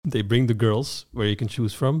they bring the girls where you can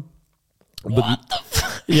choose from. But What the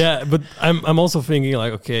fuck? yeah, but I'm also thinking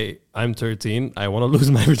like, okay, I'm 13. I want to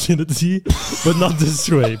lose my virginity, but not this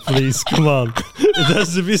way, please. Come on. It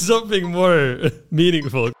has to be something more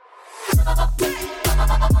meaningful.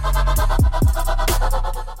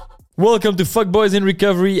 Welcome to Fuck Boys in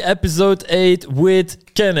Recovery, episode 8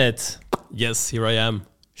 with Kenneth. Yes, here I am.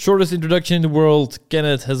 Shortest introduction in the world.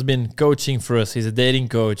 Kenneth has been coaching for us. He's a dating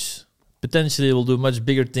coach. Potentially we'll do much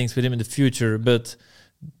bigger things with him in the future, but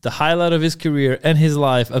the highlight of his career and his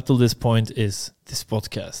life up till this point is this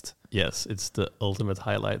podcast. Yes, it's the ultimate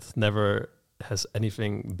highlight. Never has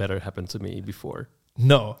anything better happened to me before.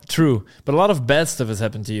 No, true. But a lot of bad stuff has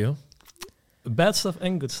happened to you. Bad stuff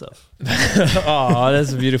and good stuff. Oh,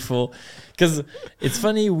 that's beautiful. Because it's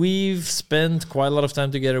funny, we've spent quite a lot of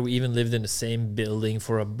time together. We even lived in the same building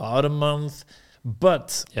for about a month.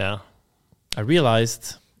 But Yeah. I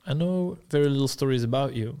realized I know very little stories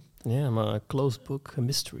about you. Yeah, I'm a closed book, a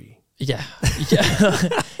mystery. Yeah. Yeah.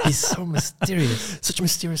 He's so mysterious. Such a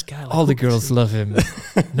mysterious guy. Like, All the girls love him.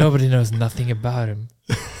 Nobody knows nothing about him.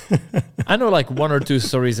 I know like one or two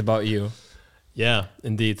stories about you. Yeah,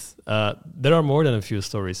 indeed. There are more than a few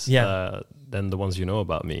stories than the ones you know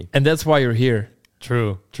about me. And that's why you're here.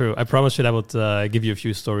 True. I promised you that I would give you a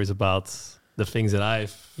few stories about the things that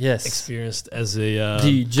I've experienced as a...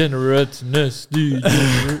 Degenerateness.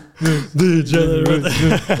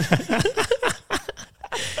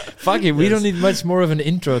 Fuck it, we don't need much more of an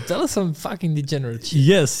intro. Tell us some fucking degenerate shit.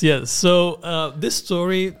 Yes. So this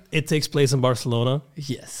story, it takes place in Barcelona.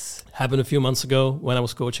 Yes. Happened a few months ago when I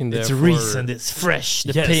was coaching there. It's recent, it's fresh.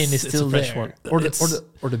 The pain is still a fresh there. one.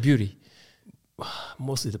 Or the beauty.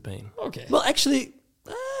 Mostly the pain. Okay. Well, actually,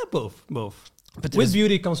 both. But with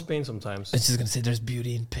beauty comes pain sometimes. I was just gonna say there's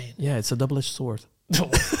beauty in pain. Yeah, it's a double-edged sword.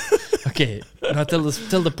 Okay. Now tell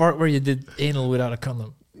the part where you did anal without a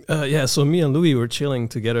condom. Yeah, so me and Louis were chilling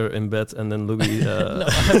together in bed, and then Louis... No,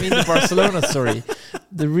 I mean the Barcelona story.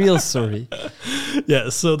 The real story. Yeah,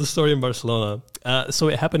 so the story in Barcelona. So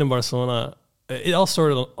it happened in Barcelona. It all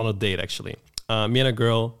started on a date, actually. Me and a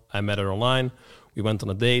girl, I met her online. We went on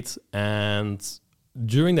a date, and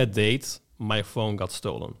during that date, my phone got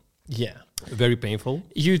stolen. Yeah. Very painful.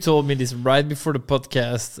 You told me this right before the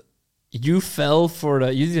podcast. You fell for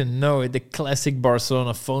you didn't know it, the classic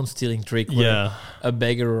Barcelona phone stealing trick where a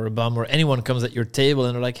beggar or a bum or anyone comes at your table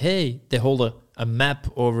and they're like, hey, they hold a map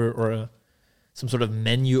over or some sort of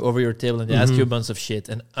menu over your table and they ask you a bunch of shit,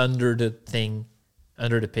 and under the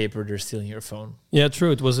paper, they're stealing your phone. Yeah,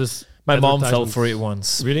 true. It was this... My mom fell for it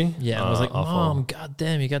once. Really? Yeah, I was like, awful. Mom,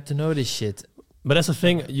 goddamn, you got to know this shit. But that's the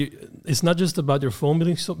thing. It's not just about your phone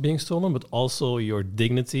being stolen, but also your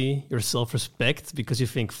dignity, your self-respect, because you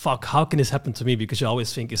think, fuck, how can this happen to me? Because you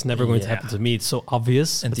always think it's never going to happen to me. It's so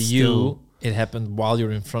obvious. And to you, it happened while you're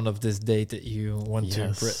in front of this date that you want to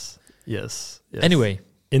impress. Yes. Anyway.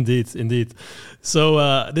 Indeed.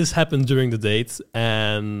 So this happened during the date,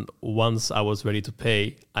 and once I was ready to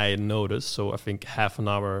pay, I noticed, so I think half an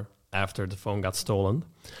hour after the phone got stolen,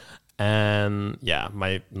 and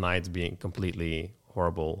my night being completely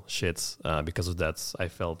horrible shit because of that. I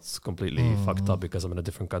felt completely fucked up because I'm in a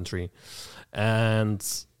different country, and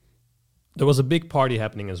there was a big party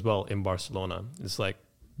happening as well in Barcelona. It's like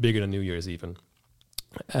bigger than New Year's even.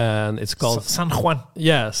 And it's called San Juan.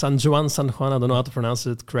 Yeah, San Juan. I don't know how to pronounce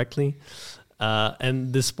it correctly.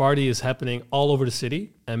 And this party is happening all over the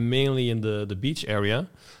city and mainly in the beach area.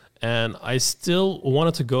 And I still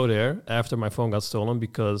wanted to go there after my phone got stolen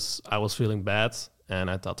because I was feeling bad. And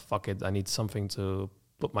I thought, fuck it, I need something to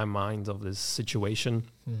put my mind of this situation.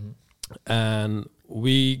 Mm-hmm. And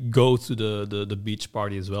we go to the beach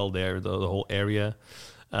party as well there, the whole area.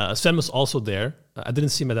 Sven was also there. I didn't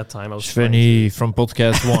see him at that time. I was Svenny from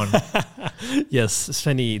podcast 1. Yes,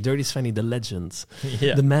 Svenny, Dirty Svenny, the legend.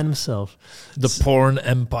 Yeah. The man himself. The porn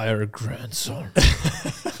empire grandson.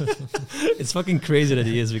 It's fucking crazy that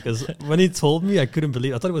he is, because when he told me, I couldn't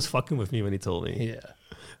believe it. I thought he was fucking with me when he told me. Yeah.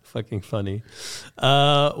 Fucking funny.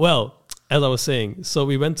 Well, as I was saying, so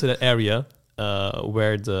we went to the area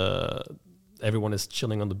where everyone is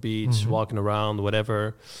chilling on the beach, walking around,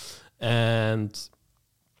 whatever. And...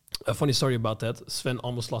 a funny story about that. Sven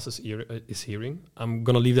almost lost his hearing. I'm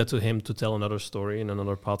going to leave that to him to tell another story in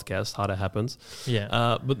another podcast, how that happened.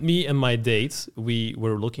 Yeah. But me and my date, we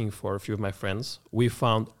were looking for a few of my friends. We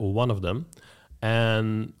found one of them.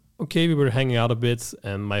 And, we were hanging out a bit.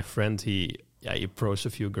 And my friend, he approached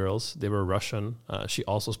a few girls. They were Russian. She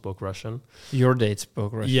also spoke Russian. Your date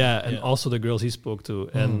spoke Russian. Yeah, and also the girls he spoke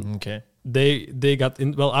to. And they got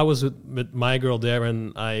in... Well, I was with my girl there,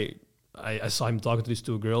 and I I saw him talking to these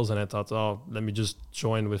two girls, and I thought, oh, let me just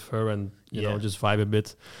join with her and you know just vibe a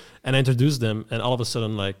bit. And I introduced them, and all of a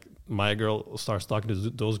sudden, like my girl starts talking to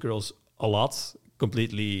those girls a lot,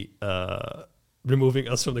 completely removing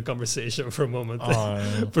us from the conversation for a moment.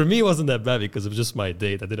 For me, it wasn't that bad because it was just my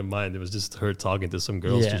date. I didn't mind. It was just her talking to some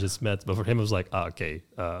girls she just met. But for him, it was like, okay,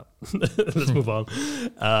 let's move on.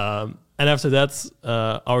 And after that,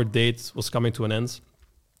 our date was coming to an end.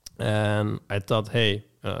 And I thought, hey,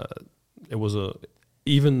 it was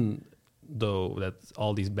even though that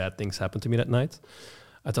all these bad things happened to me that night,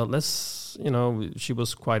 I thought, she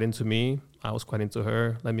was quite into me. I was quite into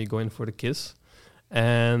her. Let me go in for the kiss.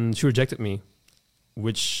 And she rejected me,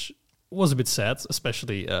 which was a bit sad,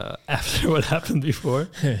 especially after what happened before.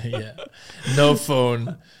 No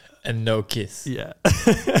phone and no kiss. Yeah.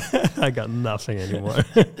 I got nothing anymore.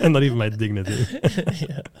 And not even my dignity.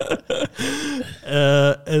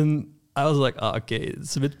 And I was like, okay,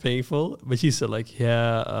 it's a bit painful. But she said like,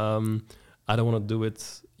 I don't want to do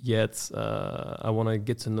it yet. I want to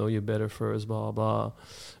get to know you better first, blah, blah.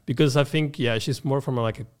 Because I think, she's more from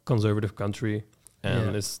like a conservative country.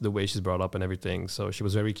 And it's the way she's brought up and everything. So she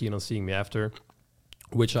was very keen on seeing me after,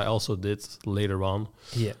 which I also did later on.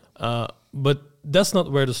 Yeah. But that's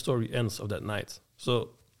not where the story ends of that night. So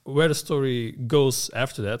where the story goes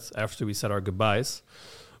after that, after we said our goodbyes,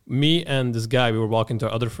 me and this guy, we were walking to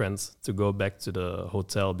our other friends to go back to the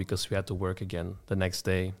hotel because we had to work again the next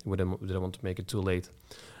day. We didn't want to make it too late.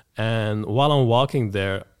 And while I'm walking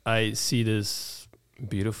there, I see this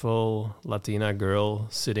beautiful Latina girl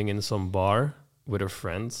sitting in some bar with her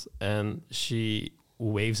friends, and she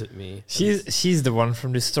waves at me. She's the one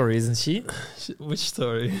from this story, isn't she? Which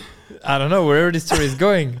story? I don't know wherever this story is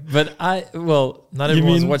going, but not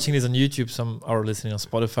everyone's watching this on YouTube. Some are listening on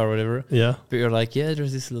Spotify or whatever. Yeah, but you're like,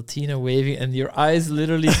 there's this Latina waving, and your eyes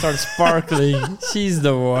literally start sparkling. She's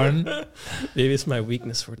the one. Maybe it's my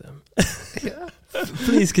weakness for them.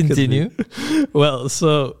 Please continue. Well,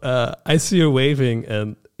 so I see her waving,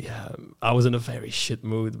 and I was in a very shit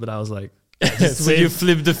mood, but I was like. So you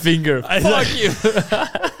flip the finger. Fuck you.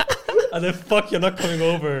 And then fuck, you're not coming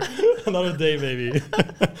over. Another day, maybe.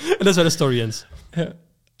 And that's where the story ends.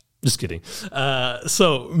 Just kidding.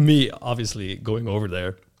 So me, obviously, going over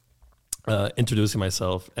there, introducing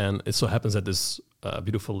myself. And it so happens that this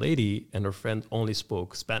beautiful lady and her friend only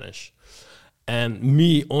spoke Spanish. And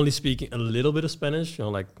me only speaking a little bit of Spanish,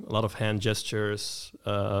 like a lot of hand gestures,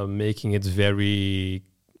 making it very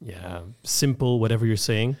simple, whatever you're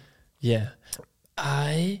saying. Yeah,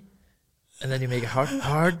 and then you make it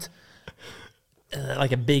hard,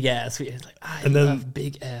 like a big ass. Like I love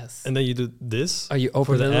big ass. And then you do this. Oh, you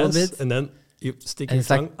open it a little bit, and then you stick your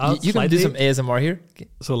tongue out. You can do some ASMR here. Okay.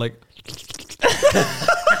 So like,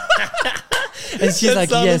 and she's like,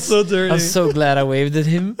 "Yes, so I'm so glad I waved at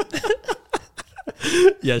him."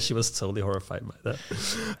 Yeah, she was totally horrified by that.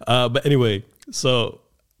 But anyway, so.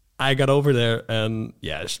 I got over there and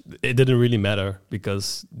it didn't really matter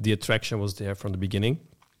because the attraction was there from the beginning.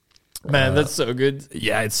 Man, that's so good.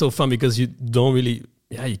 Yeah, it's so fun because you don't really,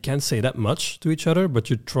 you can't say that much to each other,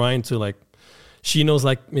 but you're trying to like, she knows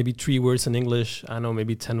like maybe 3 words in English. I know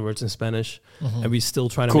maybe 10 words in Spanish. Mm-hmm. And we still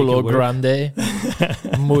try to make it work. Grande,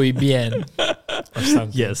 muy bien. Or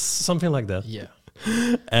something. Yes, something like that. Yeah.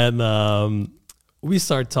 And we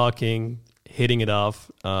start talking, hitting it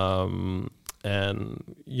off.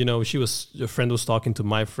 And, your friend was talking to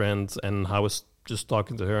my friend and I was just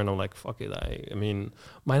talking to her and I'm like, fuck it. I mean,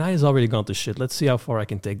 my night is already gone to shit. Let's see how far I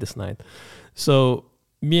can take this night. So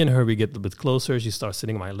me and her, we get a little bit closer. She starts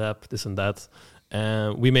sitting in my lap, this and that.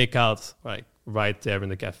 And we make out like right there in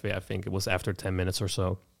the cafe. I think it was after 10 minutes or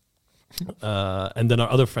so. And then our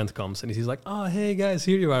other friend comes and he's like, oh, hey guys,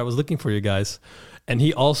 here you are. I was looking for you guys. And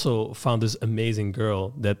he also found this amazing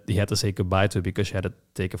girl that he had to say goodbye to because she had to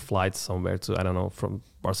take a flight somewhere to, I don't know, from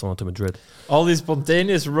Barcelona to Madrid. All these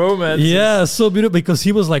spontaneous romance. Yeah, so beautiful because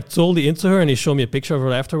he was like totally into her and he showed me a picture of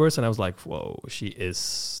her afterwards. And I was like, whoa, she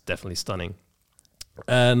is definitely stunning.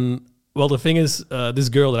 And well, the thing is, this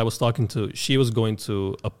girl that I was talking to, she was going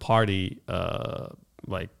to a party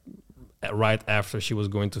like right after she was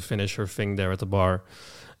going to finish her thing there at the bar.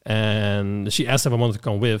 And she asked if I wanted to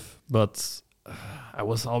come with, but I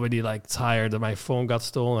was already like tired that my phone got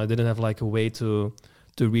stolen. I didn't have like a way to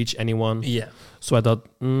reach anyone. Yeah. So I thought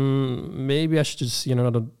maybe I should just see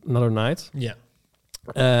another night. Yeah.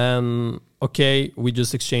 And okay, we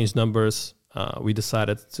just exchanged numbers. We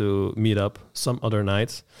decided to meet up some other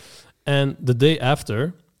night. And the day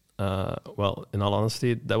after, well, in all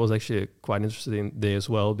honesty, that was actually a quite interesting day as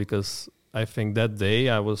well because I think that day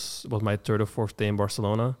was my 3rd or 4th day in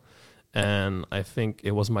Barcelona. And I think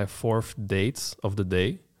it was my 4th date of the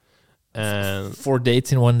day. And 4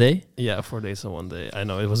 dates in one day? Yeah, 4 days in one day. I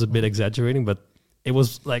know it was a bit exaggerating, but it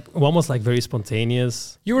was like almost like very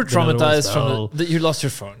spontaneous. You were traumatized from you lost your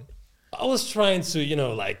phone. I was trying to,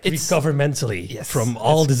 recover mentally from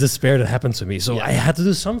all the despair that happened to me. So I had to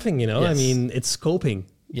do something, Yes. I mean, it's coping.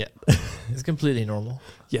 Yeah, it's completely normal.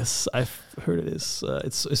 Yes, I've heard it is.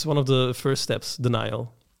 It's one of the first steps,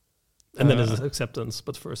 denial. And then there's acceptance,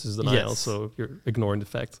 but first is denial. So you're ignoring the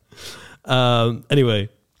fact. Anyway,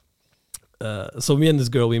 so me and this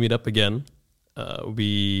girl, we meet up again.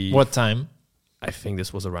 What time? I think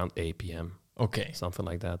this was around 8 p.m. Okay. Something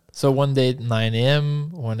like that. So one day at 9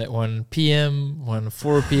 a.m., one at 1 p.m., one at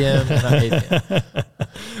 4 p.m., and at 8 p.m.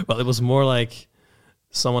 Well, it was more like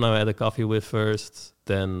someone I had a coffee with first.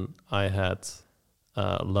 Then I had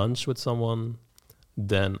lunch with someone.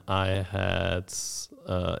 Then I had...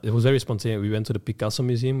 it was very spontaneous. We went to the Picasso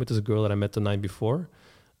Museum with this girl that I met the night before.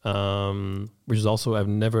 Which is also...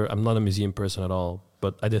 I'm not a museum person at all.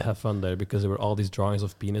 But I did have fun there because there were all these drawings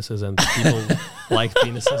of penises and people like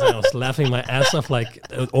penises. And I was laughing my ass off like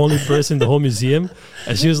the only person in the whole museum.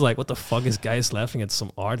 And she was like, what the fuck is guys laughing at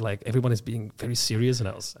some art? Like everyone is being very serious. And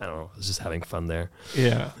I was just having fun there.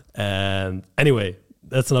 Yeah. And anyway,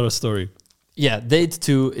 that's another story. Yeah, date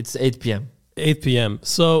 2, it's 8 p.m. 8 p.m.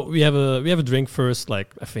 So we have a drink first,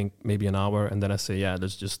 like I think maybe an hour. And then I say,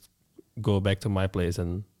 let's just go back to my place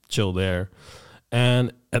and chill there.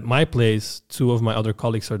 And at my place, 2 of my other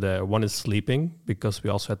colleagues are there. One is sleeping because we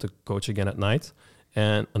also had to coach again at night.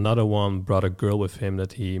 And another one brought a girl with him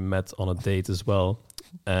that he met on a date as well.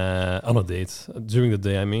 On a date, during the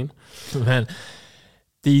day, I mean. Man,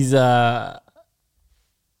 these... it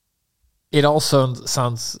all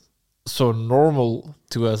sounds so normal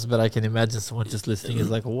to us, but I can imagine someone just listening is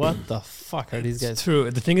like, what the fuck are these guys? It's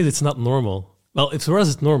true. The thing is, it's not normal. Well, for us,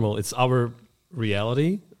 it's normal. It's our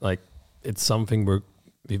reality. Like, it's something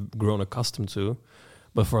we've grown accustomed to,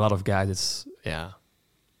 but for a lot of guys,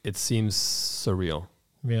 it seems surreal.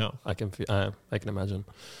 Yeah, I can imagine.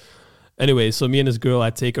 Anyway, so me and this girl,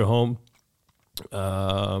 I take her home.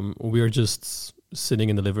 We are just sitting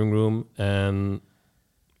in the living room and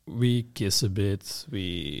we kiss a bit.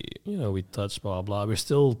 We touch, blah blah. We're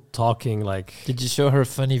still talking. Like, did you show her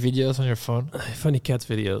funny videos on your phone? Funny cat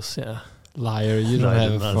videos, yeah. Liar, you don't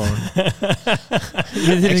have a phone.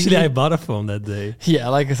 Actually, I bought a phone that day. Yeah,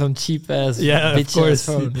 like some cheap ass, of course.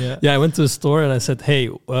 Phone. Yeah, I went to a store and I said, "Hey,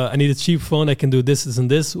 I need a cheap phone. I can do this and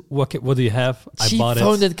this. What do you have?" Cheap I bought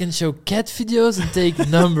phone that can show cat videos and take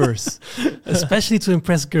numbers, especially to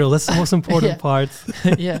impress girls. That's the most important part.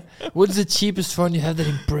 Yeah. What's the cheapest phone you have that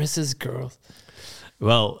impresses girls?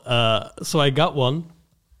 Well, so I got one.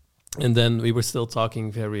 And then we were still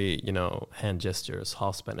talking very, hand gestures,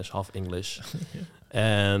 half Spanish, half English.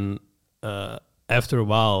 And after a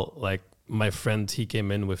while, like my friend, he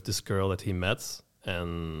came in with this girl that he met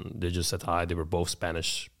and they just said hi. They were both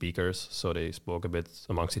Spanish speakers, so they spoke a bit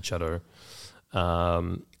amongst each other.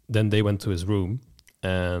 Then they went to his room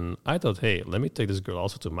and I thought, hey, let me take this girl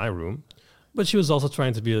also to my room. But she was also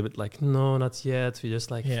trying to be a bit like, no, not yet. We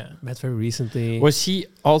just met very recently. Was she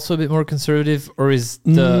also a bit more conservative, or is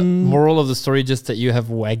the moral of the story just that you have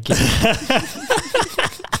wag game?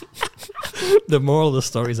 The moral of the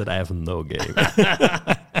story is that I have no game.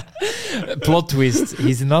 Plot twist: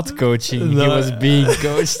 he's not coaching; he was being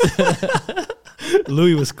coached.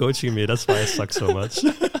 Louis was coaching me. That's why I suck so much.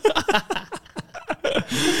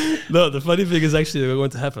 No, the funny thing is actually what's going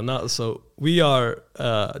to happen now. So we are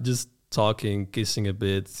just talking, kissing a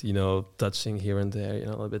bit, touching here and there, a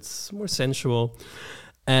little bit more sensual.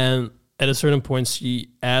 And at a certain point, she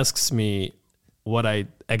asks me what I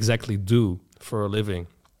exactly do for a living.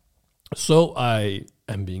 So I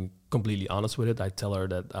am being completely honest with it. I tell her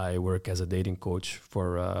that I work as a dating coach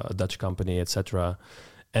for a Dutch company, etc.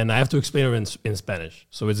 And I have to explain her in Spanish.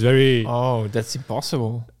 So it's very... Oh, that's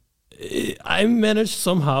impossible. I managed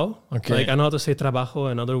somehow. Okay. Like I know how to say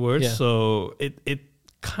trabajo and other words. Yeah. So it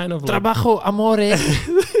kind of trabajo, like... amore.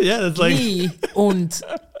 Yeah, it's like... Me und...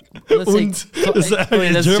 Let's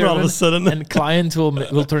say German all of a sudden. And client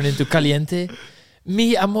will turn into caliente.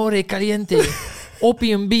 Mi amore caliente.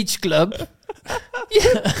 Opium Beach Club.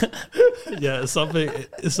 Yeah, something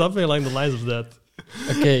along the lines of that.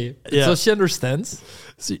 Okay. Yeah. So she understands.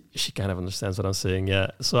 She kind of understands what I'm saying,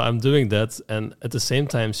 yeah. So I'm doing that, and at the same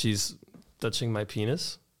time, she's touching my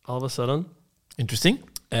penis all of a sudden. Interesting.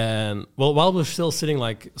 And well, while we're still sitting,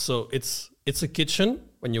 like, so it's a kitchen.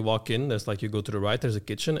 When you walk in, there's like, you go to the right, there's a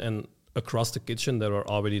kitchen, and across the kitchen, there are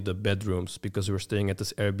already the bedrooms because we were staying at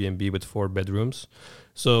this Airbnb with 4 bedrooms.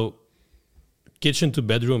 So kitchen to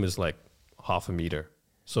bedroom is like half a meter.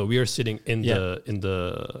 So we are sitting in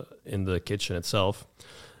the kitchen itself.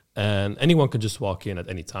 and anyone could just walk in at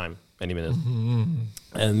any time, any minute.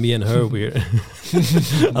 And me and her, we're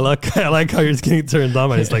I like how you're getting turned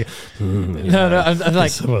on, and it's like no, I'm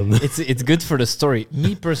like it's good for the story.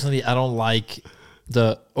 Me personally, I don't like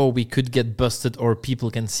we could get busted or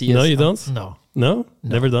people can see us. No, you don't? No,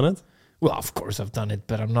 never done it. Well, of course I've done it,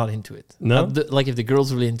 but I'm not into it. No, like if the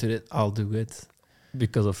girl's really into it, I'll do it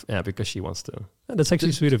because she wants to. And that's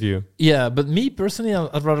actually sweet of you. Yeah, but me personally,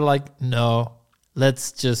 I'd rather like no.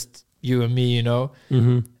 Let's just you and me,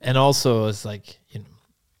 And also, it's like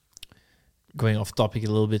going off topic a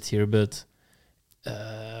little bit here, but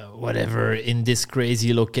whatever in this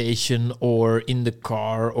crazy location or in the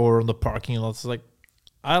car or on the parking lot, it's like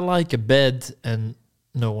I like a bed and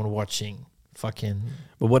no one watching. Fucking.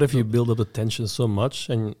 But what if you build up the tension so much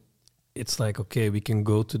and it's like, okay, we can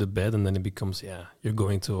go to the bed, and then it becomes, you're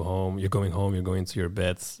going home, you're going to your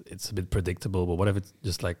bed. It's a bit predictable, but what if it's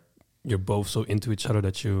just like you're both so into each other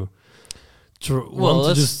that you want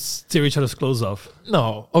to just tear each other's clothes off?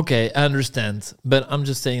 No, okay, I understand. But I'm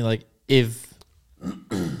just saying, like, if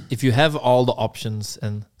you have all the options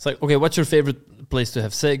and it's like, okay, what's your favorite place to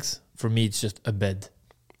have sex? For me, it's just a bed.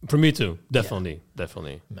 For me too, definitely.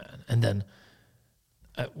 Man, and then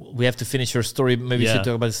we have to finish your story. Maybe we should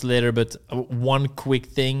talk about this later, but one quick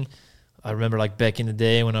thing. I remember like back in the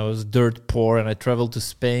day when I was dirt poor and I traveled to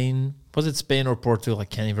Spain. Was it Spain or Portugal? I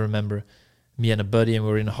can't even remember. Me and a buddy, and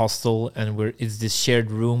we were in a hostel, and it's this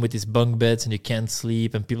shared room with these bunk beds, and you can't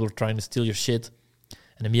sleep, and people are trying to steal your shit.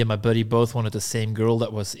 And then me and my buddy both wanted the same girl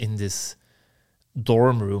that was in this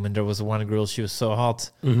dorm room, and there was one girl, she was so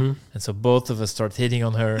hot. And so both of us start hitting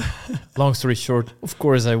on her. Long story short, of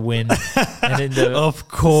course I win. And of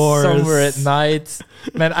course, somewhere at night,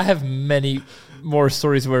 man, I have many more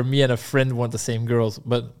stories where me and a friend want the same girls,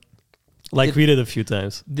 but like we did a few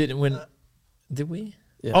times. Did we?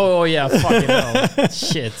 Yeah. Oh yeah, fucking hell.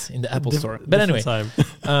 Shit, in the Apple store. But anyway,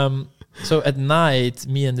 so at night,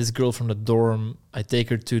 me and this girl from the dorm, I take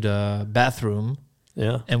her to the bathroom.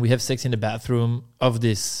 Yeah. And we have sex in the bathroom of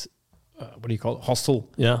this, what do you call it? Hostel.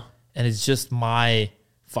 Yeah. And it's just my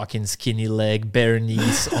fucking skinny leg, bare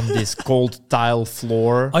knees on this cold tile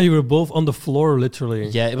floor. Oh, you were both on the floor, literally.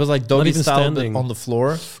 Yeah, it was like doggy style on the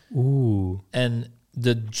floor. Ooh. And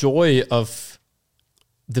the joy of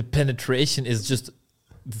the penetration is just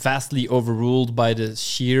vastly overruled by the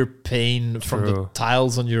sheer pain from the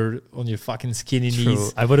tiles on your fucking skinny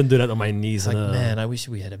knees. I wouldn't do that on my knees. It's like, man, I wish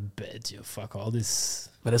we had a bed. Fuck all this.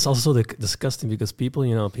 But it's also disgusting because people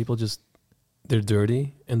just, they're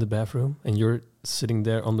dirty in the bathroom and you're sitting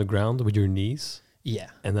there on the ground with your knees.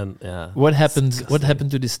 Yeah. And then, What happened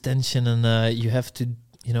to this tension? And you have to,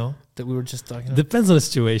 that we were just talking about? Depends on the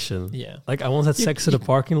situation. Yeah. Like I once had sex in a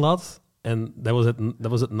parking lot, and that was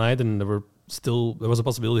at night, and there was a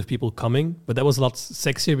possibility of people coming, but that was a lot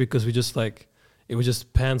sexier because we just like, it was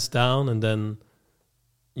just pants down, and then,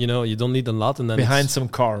 you don't need a lot, and then behind some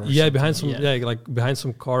car. Behind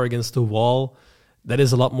some car against the wall. That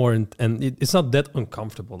is a lot more, and it's not that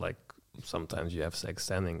uncomfortable. Like sometimes you have sex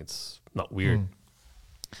standing. It's not weird.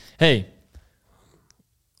 Hey,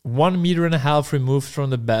 1.5 meters removed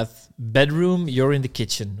from the bedroom, you're in the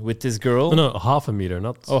kitchen with this girl. No, 0.5 meter,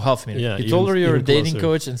 not. Oh, 0.5 meter. Yeah, you told her you're a dating closer.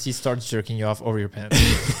 coach, and she starts jerking you off over your pants.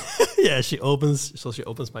 Yeah, she opens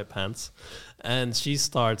my pants, and she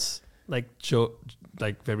starts like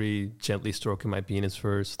very gently stroking my penis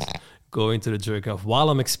first, going to the jerk off while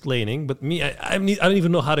I'm explaining. But me, I don't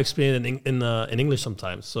even know how to explain it in English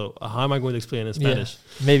sometimes. So how am I going to explain it in Spanish?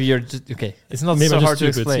 Yeah. Maybe you're just okay. It's not so hard to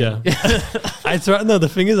explain. Yeah. I try. No, the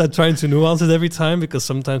thing is, I try to nuance it every time because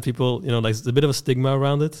sometimes people, like there's a bit of a stigma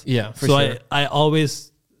around it. Yeah, for sure. I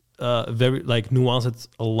always very like nuance it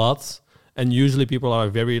a lot, and usually people are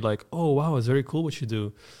very like, oh wow, it's very cool what you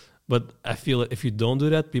do. But I feel that if you don't do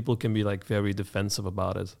that, people can be like very defensive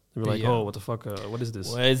about it. They're like, "Oh, what the fuck? What is this?"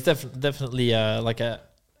 Well, it's definitely like a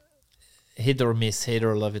hit or miss, hate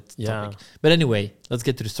or love it topic. But anyway, let's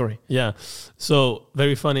get to the story. Yeah. So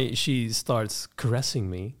very funny. She starts caressing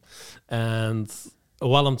me, and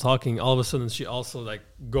while I'm talking, all of a sudden she also like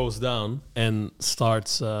goes down and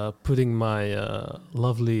starts putting my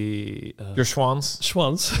lovely your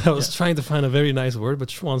schwanz. I was trying to find a very nice word, but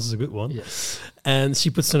schwanz is a good one. Yes. And she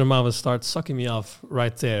puts it in her mouth and starts sucking me off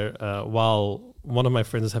right there while one of my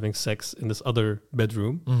friends is having sex in this other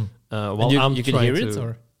bedroom. While you could hear it,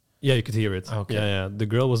 or yeah, you could hear it. Okay. Yeah. The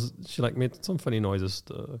girl she like made some funny noises.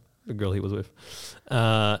 The girl he was with,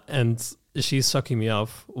 and she's sucking me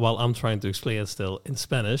off while I'm trying to explain it still in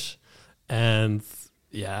Spanish. And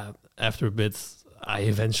yeah, after a bit, I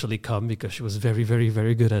eventually come because she was very, very,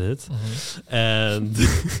 very good at it. And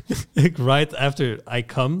right after I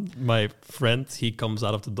come, my friend, he comes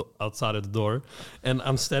out of the outside of the door, and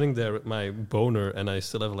I'm standing there with my boner, and I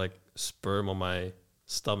still have like sperm on my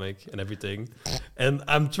stomach and everything, and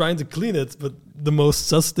I'm trying to clean it, but the most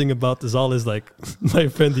sus thing about this all is like my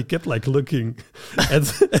friend, he kept like looking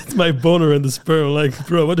at my boner and the sperm, like,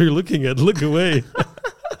 bro, what are you looking at? Look away.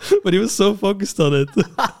 But he was so focused on it.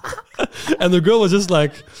 And the girl was just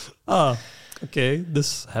like, okay,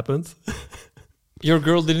 this happened. Your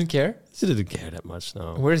girl didn't care? She didn't care that much,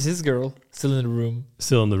 no. Where's his girl? Still in the room?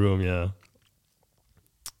 Still in the room, yeah.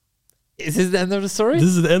 Is this the end of the story? This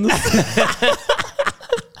is the end of the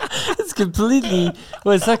It's completely,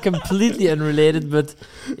 well, it's not completely unrelated, but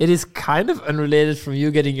it is kind of unrelated from you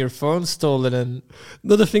getting your phone stolen. And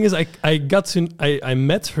no, the thing is, I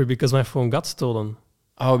met her because my phone got stolen.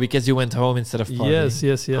 oh, because you went home instead of partying.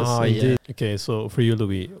 Yes. Oh, indeed. yeah. Okay, so for you,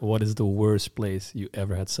 Louis, what is the worst place you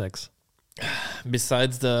ever had sex?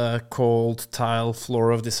 Besides the cold tile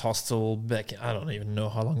floor of this hostel back, I don't even know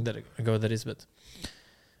how long ago that is, but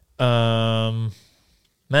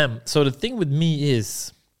man, so the thing with me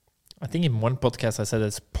is, I think in one podcast I said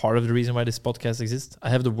that's part of the reason why this podcast exists. I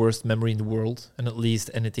have the worst memory in the world, and at least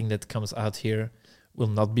anything that comes out here will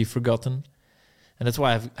not be forgotten. And that's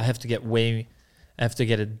why I have to get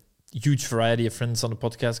a huge variety of friends on the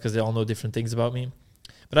podcast because they all know different things about me.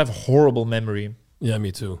 But I have a horrible memory. Yeah,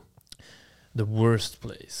 me too. The worst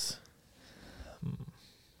place.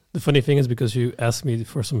 The funny thing is, because you asked me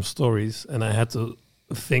for some stories, and I had to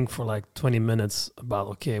think for like 20 minutes about,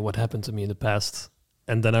 okay, what happened to me in the past?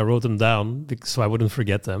 And then I wrote them down so I wouldn't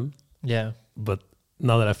forget them. Yeah. But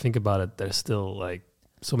now that I think about it, there's still like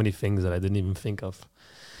so many things that I didn't even think of.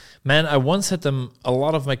 Man, I once had a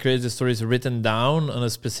lot of my crazy stories written down on a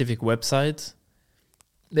specific website.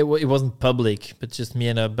 It wasn't public, but just me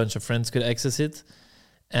and a bunch of friends could access it.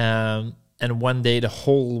 And one day the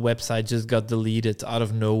whole website just got deleted out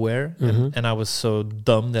of nowhere. And I was so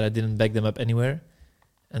dumb that I didn't back them up anywhere.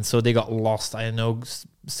 And so they got lost. I know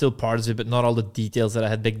still parts of it, but not all the details that I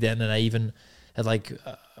had back then. And I even had like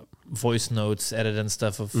voice notes edited and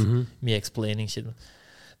stuff of me explaining shit.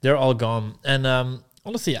 They're all gone. And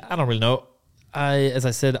honestly, I don't really know. As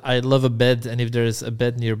I said, I love a bed. And if there's a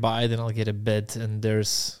bed nearby, then I'll get a bed. And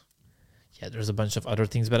there's a bunch of other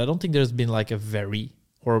things. But I don't think there's been like a very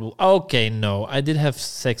horrible... Okay, no. I did have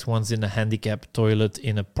sex once in a handicapped toilet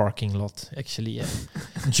in a parking lot, actually, yeah.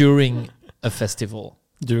 During a festival.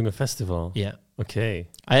 During a festival? Yeah. Okay.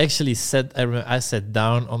 I actually I sat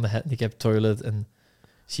down on the handicapped toilet and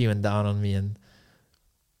she went down on me. And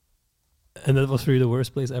that was for you the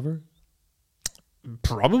worst place ever?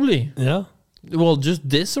 Probably. Yeah? Well, just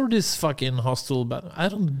this or this fucking hostel, but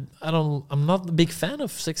I'm not a big fan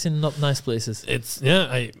of sex in not nice places.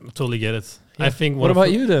 I totally get it. Yeah. I think. What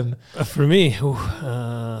about you then? For me,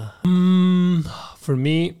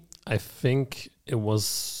 I think it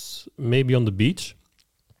was maybe on the beach.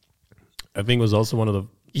 I think it was also one of the...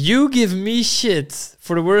 You give me shit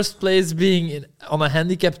for the worst place being on a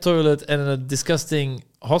handicapped toilet and in a disgusting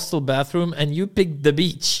hostel bathroom, and you picked the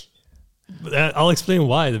beach. I'll explain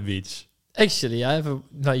why the beach. Actually,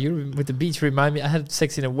 you with the beach remind me, I had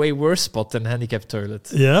sex in a way worse spot than handicapped toilet.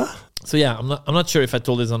 Yeah? So yeah, I'm not sure if I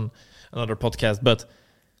told this on another podcast, but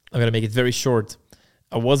I'm going to make it very short.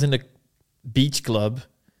 I was in a beach club,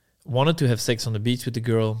 wanted to have sex on the beach with the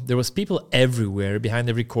girl. There was people everywhere, behind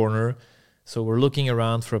every corner. So we're looking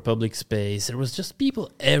around for a public space. There was just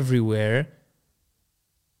people everywhere.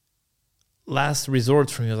 Last resort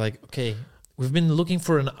for me, like, okay, we've been looking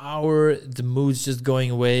for an hour. The mood's just going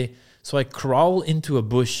away. So I crawl into a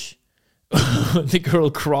bush. The girl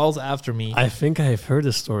crawls after me. I think I have heard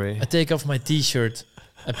this story. I take off my T-shirt.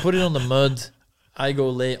 I put it on the mud. I go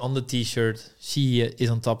lay on the T-shirt. She is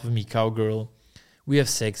on top of me, cowgirl. We have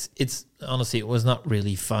sex. Honestly, it was not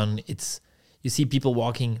really fun. You see people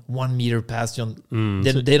walking 1 meter past you.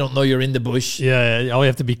 They don't know you're in the bush. Yeah, all you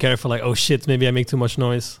have to be careful. Like, oh shit, maybe I make too much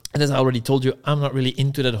noise. And as I already told you, I'm not really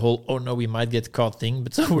into that whole, oh no, we might get caught thing.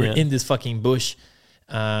 But so we're in this fucking bush.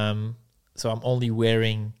 So I'm only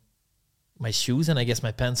wearing my shoes and I guess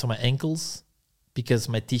my pants on my ankles because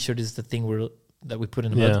my T-shirt is the thing that we put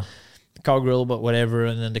in the mud. Cowgirl, but whatever.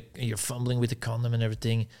 And then you're fumbling with the condom and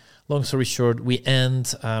everything. Long story short, we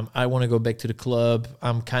end. I want to go back to the club.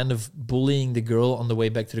 I'm kind of bullying the girl on the way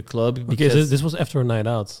back to the club. Because okay, this was after a night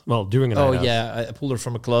out. Well, during a night out. Oh, yeah. I pulled her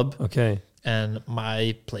from a club. Okay. And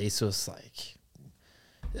my place was like...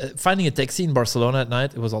 finding a taxi in Barcelona at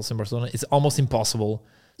night, it was also in Barcelona, it's almost impossible.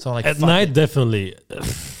 So I'm like... At night, definitely.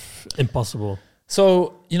 Impossible.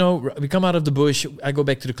 So, we come out of the bush. I go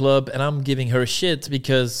back to the club and I'm giving her shit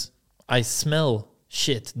because I smell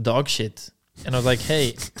shit, dog shit. And I was like,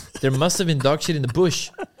 hey, there must have been dog shit in the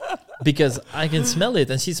bush because I can smell it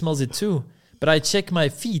and she smells it too. But I check my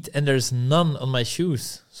feet and there's none on my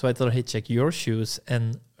shoes. So I told her, hey, check your shoes.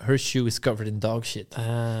 And her shoe is covered in dog shit.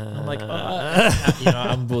 I'm like,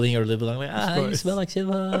 I'm bullying her a little bit. I'm like, you smell like shit.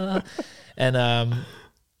 And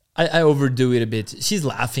I overdo it a bit. She's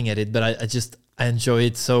laughing at it, but I enjoy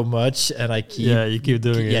it so much. And I keep... Yeah, you keep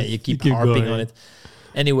doing it. Yeah, you keep harping on it.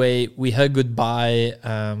 Anyway, we hug goodbye.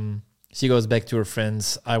 She goes back to her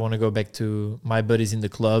friends. I want to go back to my buddies in the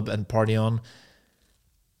club and party on.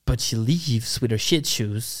 But she leaves with her shit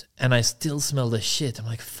shoes, and I still smell the shit. I'm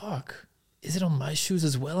like, fuck, is it on my shoes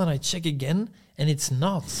as well? And I check again, and it's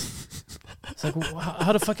not. It's like,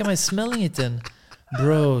 how the fuck am I smelling it then?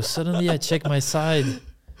 Bro, suddenly I check my side.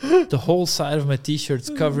 The whole side of my T-shirt's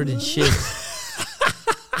covered in shit.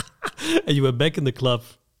 And you were back in the club?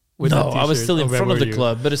 No, I was still in front of the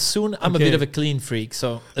club. But I'm a bit of a clean freak.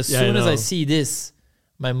 So as soon as I see this,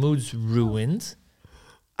 my mood's ruined.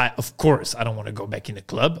 Of course, I don't want to go back in the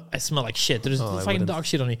club. I smell like shit. There's fucking dog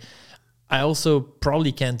shit on me. I also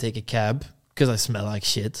probably can't take a cab because I smell like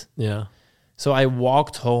shit. Yeah. So I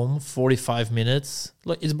walked home 45 minutes.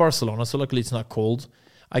 Look, it's Barcelona, so luckily it's not cold.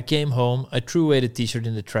 I came home. I threw away the T-shirt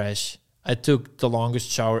in the trash. I took the longest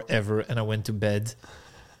shower ever, and I went to bed.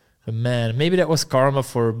 But man, maybe that was karma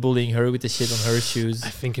for bullying her with the shit on her shoes. I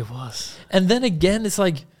think it was. And then again, it's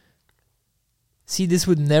like... See, this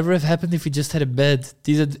would never have happened if we just had a bed.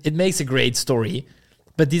 It makes a great story,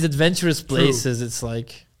 but these adventurous places, it's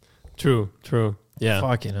like... True. Yeah.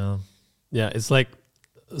 Fucking hell. Yeah, it's like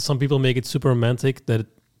some people make it super romantic that,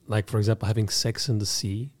 like, for example, having sex in the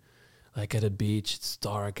sea. Like at a beach, it's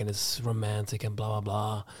dark and it's romantic and blah, blah,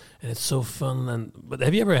 blah. And it's so fun. But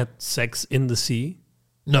have you ever had sex in the sea?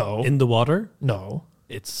 No. In the water? No.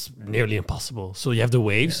 It's nearly impossible. So you have the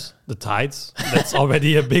waves, the tides. That's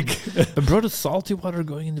already a big... But bro, the salty water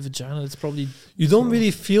going in the vagina, it's probably... You don't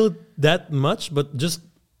really feel that much, but just...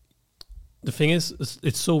 The thing is,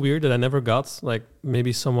 it's so weird that I never got... Like,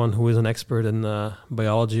 maybe someone who is an expert in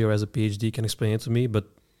biology or has a PhD can explain it to me. But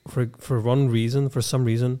for some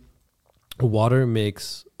reason, water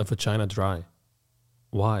makes a vagina dry.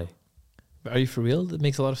 Why? Are you for real? That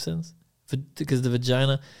makes a lot of sense. Because the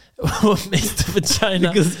vagina, what makes the vagina?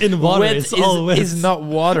 Because in water, it's all wet. It's not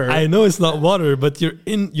water. I know it's not water, but you're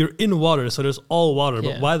in water, so there's all water.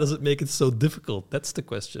 Yeah. But why does it make it so difficult? That's the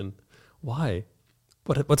question. Why?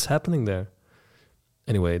 What's happening there?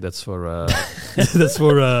 Anyway, that's for a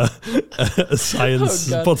science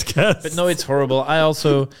podcast. But no, it's horrible. I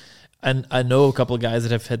also. And I know a couple of guys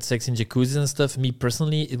that have had sex in jacuzzis and stuff. Me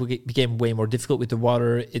personally, it became way more difficult with the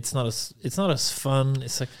water. It's not as fun.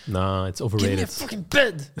 It's like, nah, it's overrated. Give me a fucking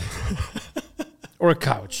bed, or a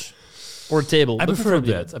couch, or a table. I prefer a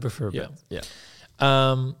bed. Yeah.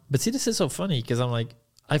 But see, this is so funny because I'm like,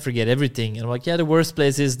 I forget everything, and I'm like, yeah, the worst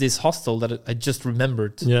place is this hostel that I just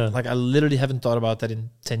remembered. Yeah, like I literally haven't thought about that in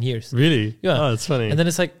 10 years. Really? Yeah. Oh, it's funny. And then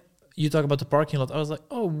it's like. You talk about the parking lot. I was like,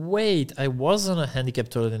 oh wait, I was on a handicap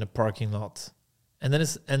toilet in a parking lot, and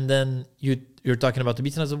then you're talking about the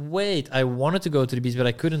beach, and I was like, wait, I wanted to go to the beach, but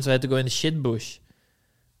I couldn't, so I had to go in the shit bush.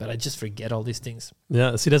 But I just forget all these things.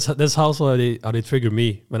 Yeah, see, that's how they trigger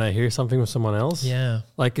me when I hear something with someone else. Yeah,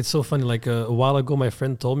 like it's so funny. Like a while ago, my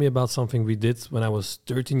friend told me about something we did when I was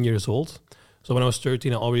 13 years old. So when I was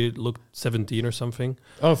 13, I already looked 17 or something.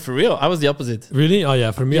 Oh, for real? I was the opposite. Really? Oh,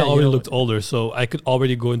 yeah. For me, Yeah, I already looked older. So I could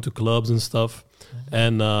already go into clubs and stuff.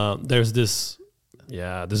 And there's this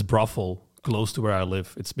brothel close to where I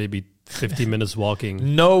live. It's maybe 15 minutes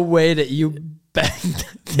walking. No way that you banged.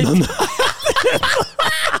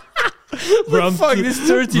 Bro, fuck this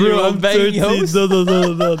 13-year-old banging hoes.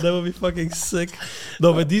 No. That would be fucking sick.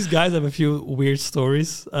 No, but these guys have a few weird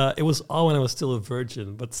stories. It was all when I was still a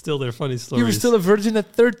virgin, but still they're funny stories. You were still a virgin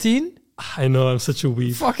at 13? I know, I'm such a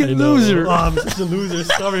weeb. Fucking loser. Oh, I'm such a loser.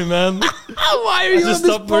 Sorry, man. Why are you on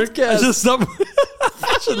this podcast? I just stopped.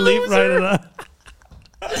 I should leave right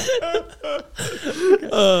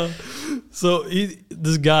now. So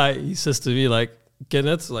this guy, he says to me, like,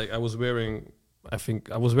 Kenneth, like I was wearing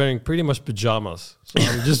pretty much pajamas. So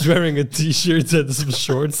I'm just wearing a t-shirt and some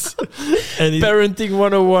shorts. And Parenting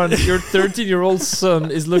 101. Your 13-year-old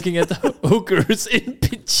son is looking at hookers in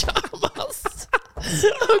pajamas.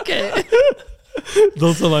 Okay.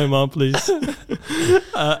 Don't tell my mom, please.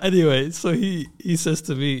 Anyway, so he says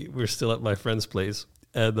to me, we're still at my friend's place.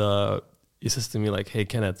 And he says to me like, hey,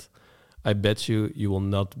 Kenneth, I bet you will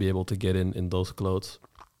not be able to get in those clothes.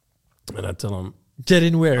 And I tell him, get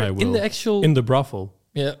in where? I will. In the actual... In the brothel.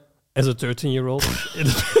 Yeah. as a 13-year-old in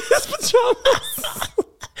his pajamas.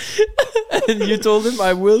 And you told him,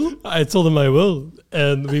 I will? I told him I will.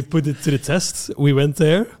 And we put it to the test. We went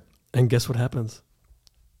there, and guess what happened?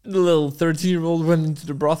 The little 13-year-old went into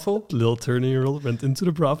the brothel. The little 13-year-old went into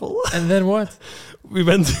the brothel. And then what?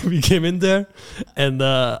 We came in there, and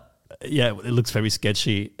it looks very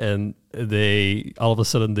sketchy. And they all of a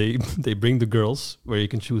sudden they bring the girls where you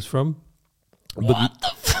can choose from. What the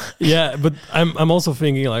fuck? Yeah, but I'm also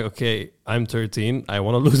thinking like, okay, I'm 13. I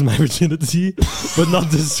want to lose my virginity, but not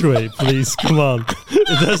this way, please. Come on,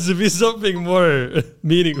 it has to be something more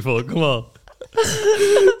meaningful. Come on.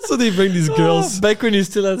 So they bring these girls back when you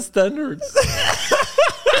still had standards.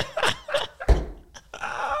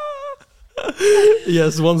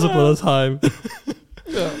 Yes, once upon a time.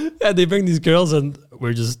 Yeah, they bring these girls, and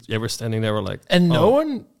we're standing there. We're like, and no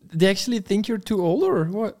one. They actually think you're too old or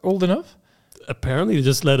what? Old enough? Apparently, they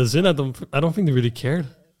just let us in. I don't think they really cared.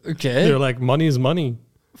 Okay. They're like, money is money.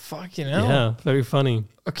 Fucking hell. Yeah, very funny.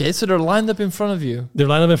 Okay, so they're lined up in front of you. They're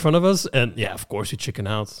lined up in front of us, and yeah, of course you chicken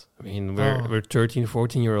out. I mean, we're 13,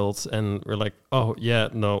 14-year-olds, and we're like, oh, yeah,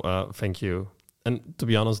 no, thank you. And to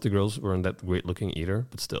be honest, the girls weren't that great looking either,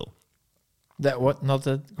 but still. That what? Not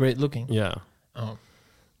that great looking? Yeah. Oh.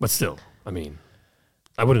 But still, I mean,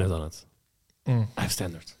 I wouldn't have done it. I have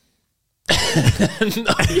standards.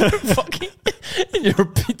 No, you're fucking in your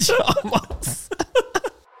pajamas.